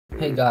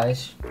Hey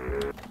guys,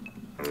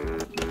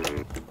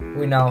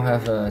 we now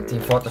have a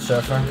TF2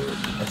 server,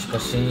 as you can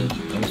see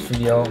in this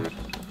video.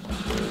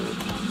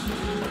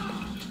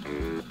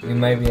 You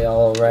maybe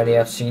already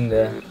have seen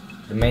the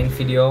main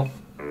video.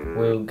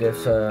 We'll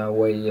give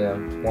away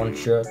one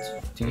t-shirt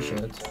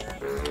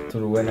to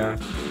the winner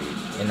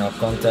in our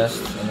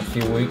contest in a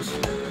few weeks.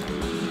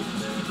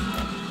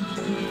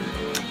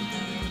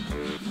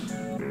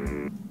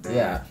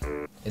 Yeah,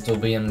 it will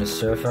be on the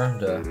server,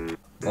 the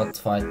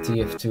Watafy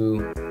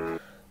TF2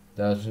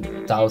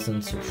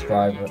 1000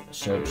 subscriber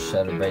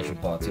celebration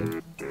party,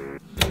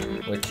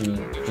 which you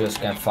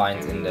just can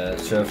find in the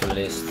server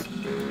list.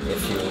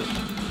 If you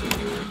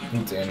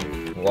put in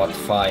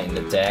Watafy in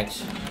the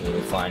tags, you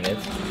will find it.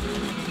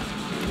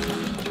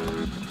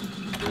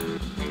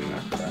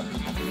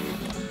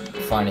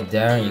 Find it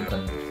there. You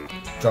can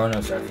join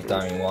us every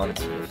time you want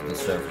if the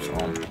server's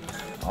on.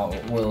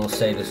 We'll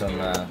say this on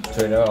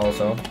Twitter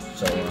also,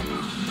 so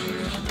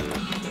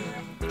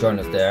join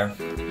us there,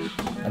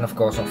 and of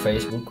course on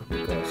Facebook,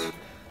 because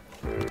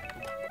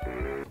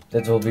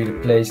that will be the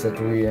place that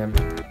we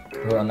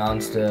will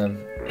announce the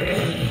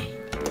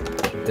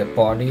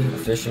party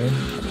officially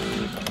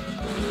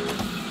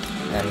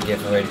and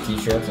give away the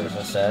t-shirts. As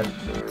I said,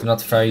 it's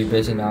not very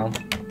busy now,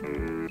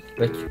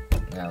 but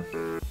yeah,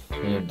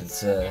 here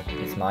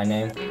it's my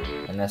name,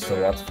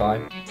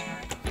 ErnestoWatafy.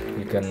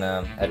 You can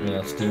add me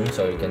on Steam,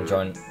 so you can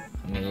join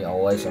me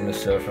always on the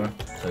server,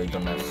 so you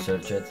don't have to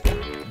search it.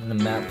 In the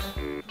map,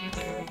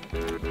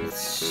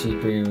 it's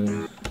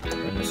CPU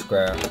in the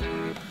square,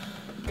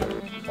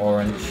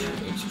 orange,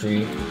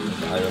 H3.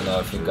 I don't know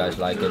if you guys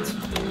like it.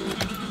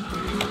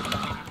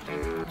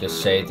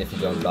 Just say it if you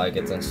don't like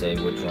it, and say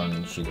which one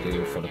you should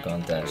do for the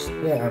contest.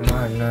 Yeah,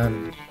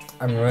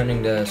 I'm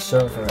running the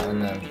server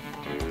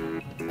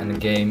and the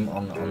game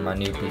on my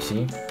new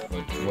PC,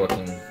 which is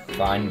working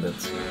fine, but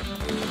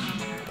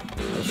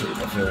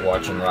if you're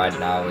watching right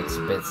now, it's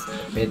a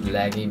bit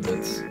laggy, but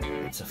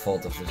it's a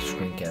fault of the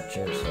screen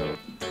capture. So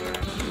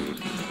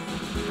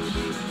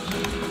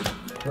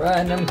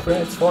random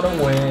crits for the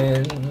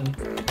win.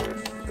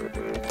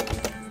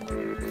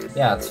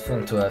 Yeah, it's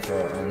fun to have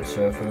our own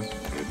server,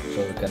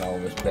 so we can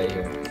always play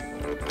here.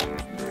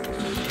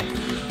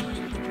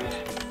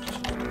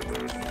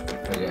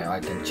 Okay, I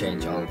can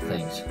change all the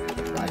things,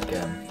 like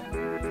the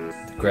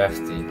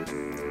gravity.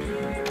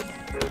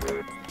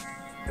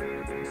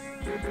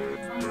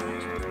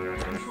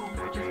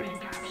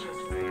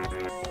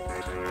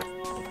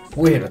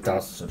 We hit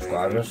 1,000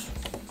 subscribers.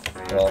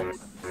 Well,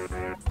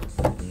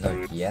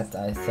 not yet,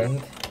 I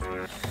think.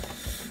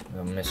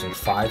 We're missing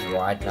 5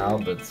 right now,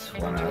 but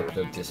when I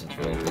upload this it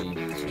will be,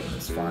 so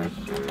it's fine.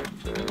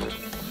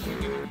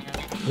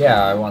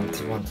 Yeah, I want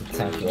to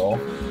thank you all,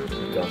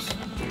 because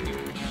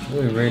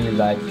we really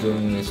like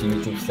doing this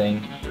YouTube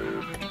thing,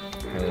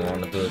 and we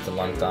want to do it a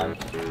long time.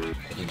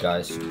 If you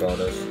guys support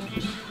us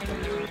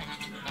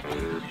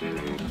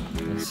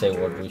and say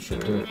what we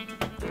should do.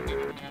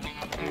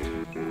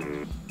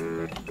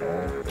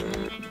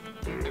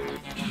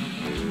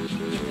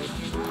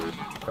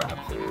 Crap,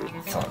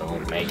 thought I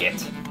would make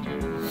it.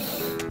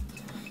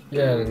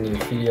 Yeah, the new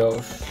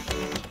videos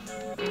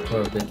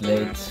were a bit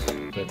late,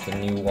 but the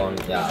new one,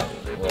 yeah,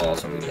 will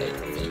also be late,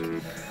 I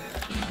think.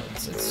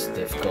 It's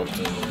difficult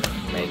to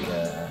make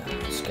a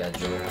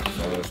schedule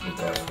for us,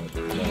 because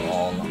we're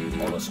all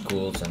in other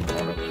schools and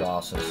other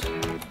classes. We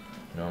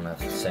don't have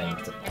the same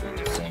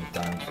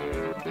time.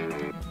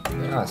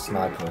 Yeah,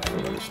 sniper,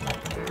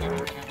 sniper.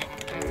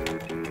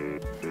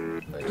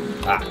 Wait.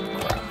 Ah,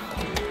 crap.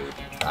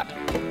 Ah.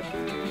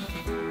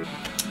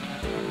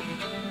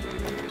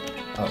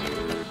 Oh,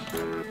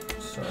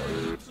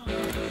 sorry.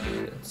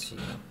 Didn't see.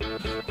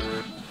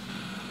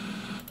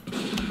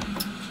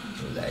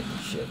 Laggy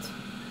shit.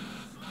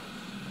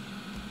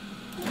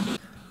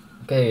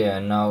 Okay,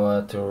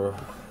 now to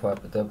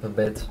wrap it up a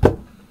bit.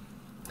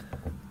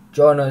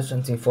 Join us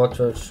in Team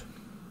Fortress.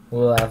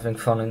 We're having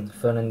fun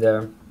in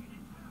there,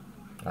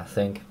 I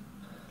think.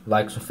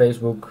 Like us on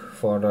Facebook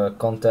for the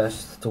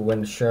contest to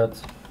win the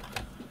shirt.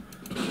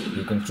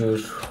 You can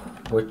choose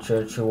which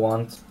shirt you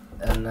want,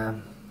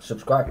 and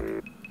subscribe.